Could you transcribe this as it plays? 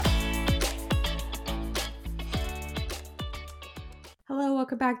Hello,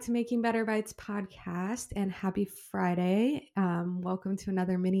 welcome back to Making Better Bites podcast and happy Friday. Welcome to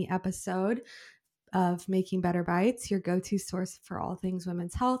another mini episode of Making Better Bites, your go-to source for all things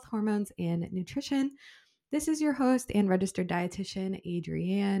women's health, hormones, and nutrition. This is your host and registered dietitian,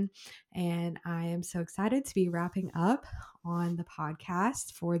 Adrienne, and I am so excited to be wrapping up on the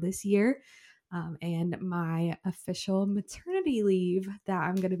podcast for this year and my official maternity leave that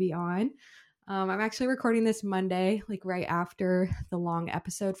I'm going to be on. I'm actually recording this Monday, like right after the long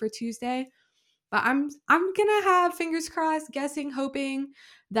episode for Tuesday. But I'm gonna have fingers crossed, guessing, hoping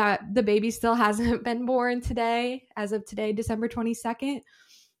that the baby still hasn't been born today, as of today, December 22nd.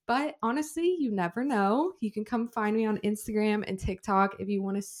 But honestly, you never know. You can come find me on Instagram and TikTok if you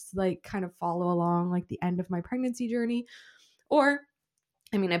want to like kind of follow along like the end of my pregnancy journey. Or,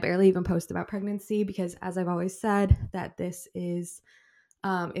 I mean, I barely even post about pregnancy because, as I've always said, that this is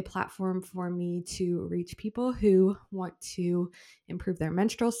a platform for me to reach people who want to improve their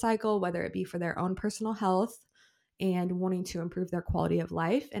menstrual cycle, whether it be for their own personal health and wanting to improve their quality of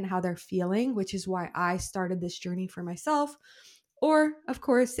life and how they're feeling, which is why I started this journey for myself. Or, of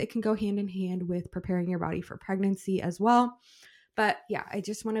course, it can go hand in hand with preparing your body for pregnancy as well. But yeah, I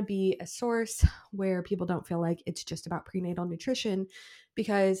just want to be a source where people don't feel like it's just about prenatal nutrition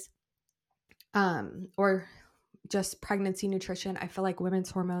because, or just pregnancy nutrition. I feel like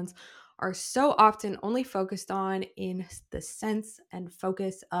women's hormones are so often only focused on in the sense and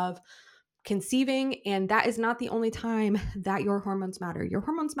focus of conceiving, and that is not the only time that your hormones matter. Your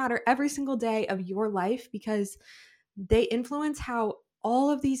hormones matter every single day of your life because they influence how all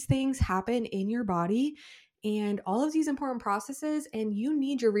of these things happen in your body and all of these important processes, and you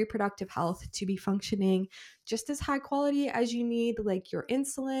need your reproductive health to be functioning just as high quality as you need like your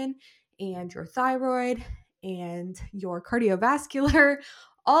insulin and your thyroid and your cardiovascular.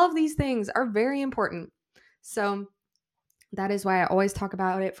 All of these things are very important. So that is why I always talk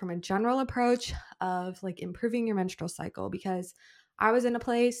about it from a general approach of like improving your menstrual cycle, because I was in a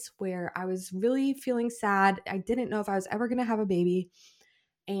place where I was really feeling sad. I didn't know if I was ever going to have a baby.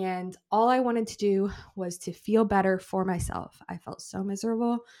 And all I wanted to do was to feel better for myself. I felt so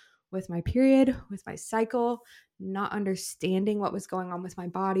miserable with my period, with my cycle, not understanding what was going on with my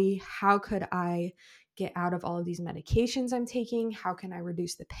body. How could I get out of all of these medications I'm taking? How can I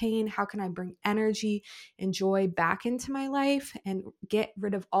reduce the pain? How can I bring energy and joy back into my life and get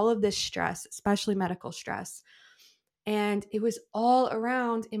rid of all of this stress, especially medical stress? And it was all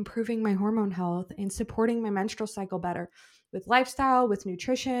around improving my hormone health and supporting my menstrual cycle better with lifestyle, with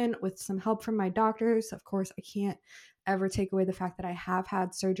nutrition, with some help from my doctors. Of course, I can't ever take away the fact that I have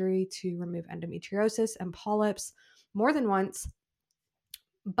had surgery to remove endometriosis and polyps more than once.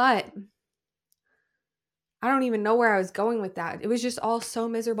 But I don't even know where I was going with that. It was just all so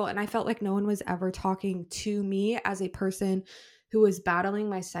miserable. And I felt like no one was ever talking to me as a person who was battling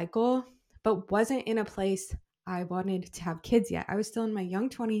my cycle, but wasn't in a place I wanted to have kids yet. I was still in my young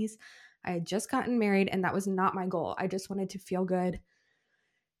 20s. I had just gotten married, and that was not my goal. I just wanted to feel good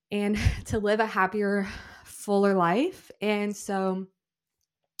and to live a happier, fuller life. And so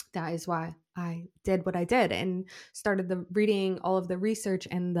that is why I did what I did and started the reading all of the research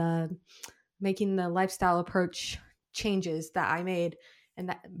and the making the lifestyle approach changes that I made and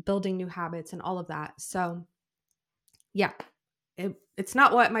that building new habits and all of that. So yeah, it's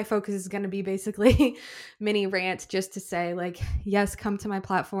not what my focus is going to be, basically. Mini rant just to say, like, yes, come to my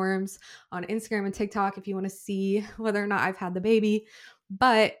platforms on Instagram and TikTok if you want to see whether or not I've had the baby,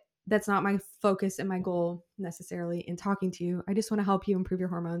 but that's not my focus and my goal necessarily in talking to you. I just want to help you improve your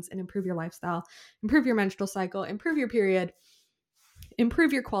hormones and improve your lifestyle, improve your menstrual cycle, improve your period,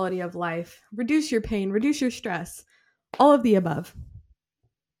 improve your quality of life, reduce your pain, reduce your stress, all of the above.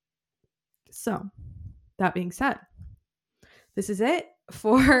 So that being said, this is it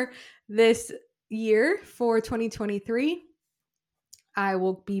for this year for 2023. I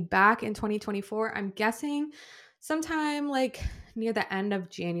will be back in 2024. I'm guessing sometime like near the end of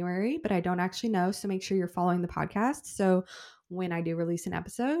January, but I don't actually know. So make sure you're following the podcast. So when I do release an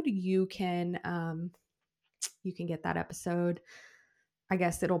episode, you can get that episode. I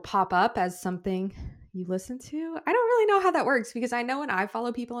guess it'll pop up as something you listen to. I don't really know how that works because I know when I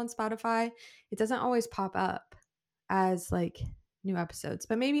follow people on Spotify, it doesn't always pop up as like new episodes,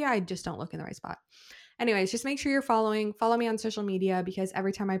 but maybe I just don't look in the right spot. Anyways, just make sure you're follow me on social media, because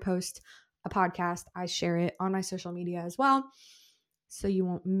every time I post a podcast, I share it on my social media as well. So you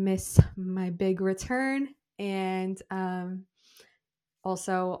won't miss my big return. And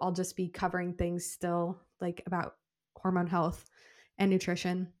also I'll just be covering things still like about hormone health and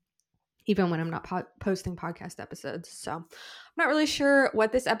nutrition, even when I'm not posting podcast episodes. So I'm not really sure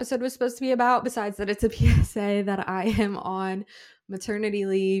what this episode was supposed to be about, besides that it's a PSA that I am on maternity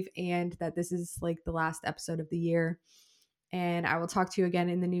leave and that this is like the last episode of the year. And I will talk to you again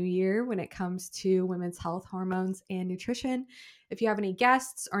in the new year when it comes to women's health, hormones, and nutrition. If you have any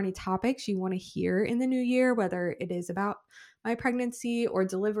guests or any topics you want to hear in the new year, whether it is about my pregnancy or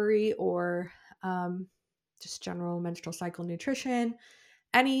delivery or just general menstrual cycle nutrition,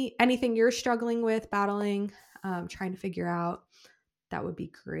 anything you're struggling with, battling, trying to figure out, that would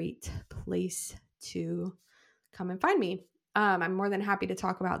be great place to come and find me. I'm more than happy to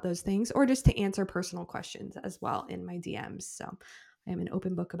talk about those things or just to answer personal questions as well in my DMs. So I am an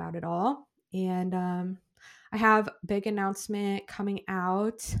open book about it all. And I have a big announcement coming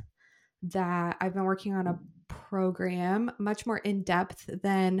out that I've been working on a program much more in depth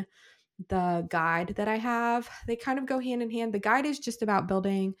than the guide that I have. They kind of go hand in hand. The guide is just about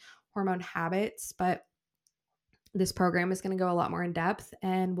building hormone habits, but this program is going to go a lot more in depth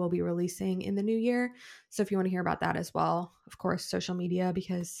and we'll be releasing in the new year. So if you want to hear about that as well, of course, social media,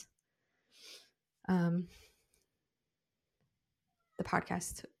 because the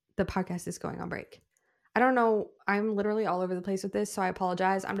podcast is going on break. I don't know. I'm literally all over the place with this, so I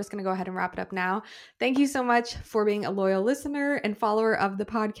apologize. I'm just going to go ahead and wrap it up now. Thank you so much for being a loyal listener and follower of the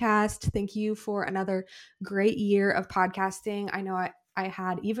podcast. Thank you for another great year of podcasting. I know I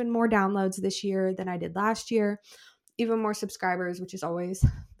had even more downloads this year than I did last year, even more subscribers, which is always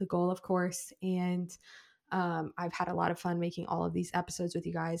the goal, of course. And I've had a lot of fun making all of these episodes with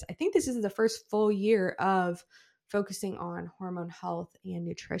you guys. I think this is the first full year of focusing on hormone health and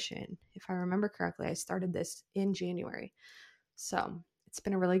nutrition. If I remember correctly, I started this in January. So it's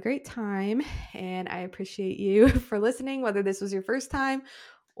been a really great time and I appreciate you for listening, whether this was your first time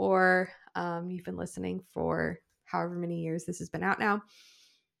or you've been listening for however many years this has been out now.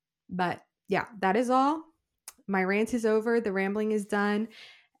 But yeah, that is all. My rant is over. The rambling is done.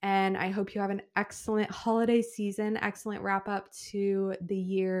 And I hope you have an excellent holiday season, excellent wrap up to the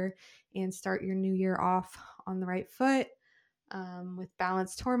year, and start your new year off on the right foot with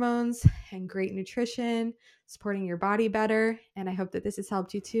balanced hormones and great nutrition, supporting your body better. And I hope that this has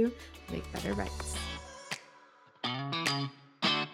helped you to make better bites.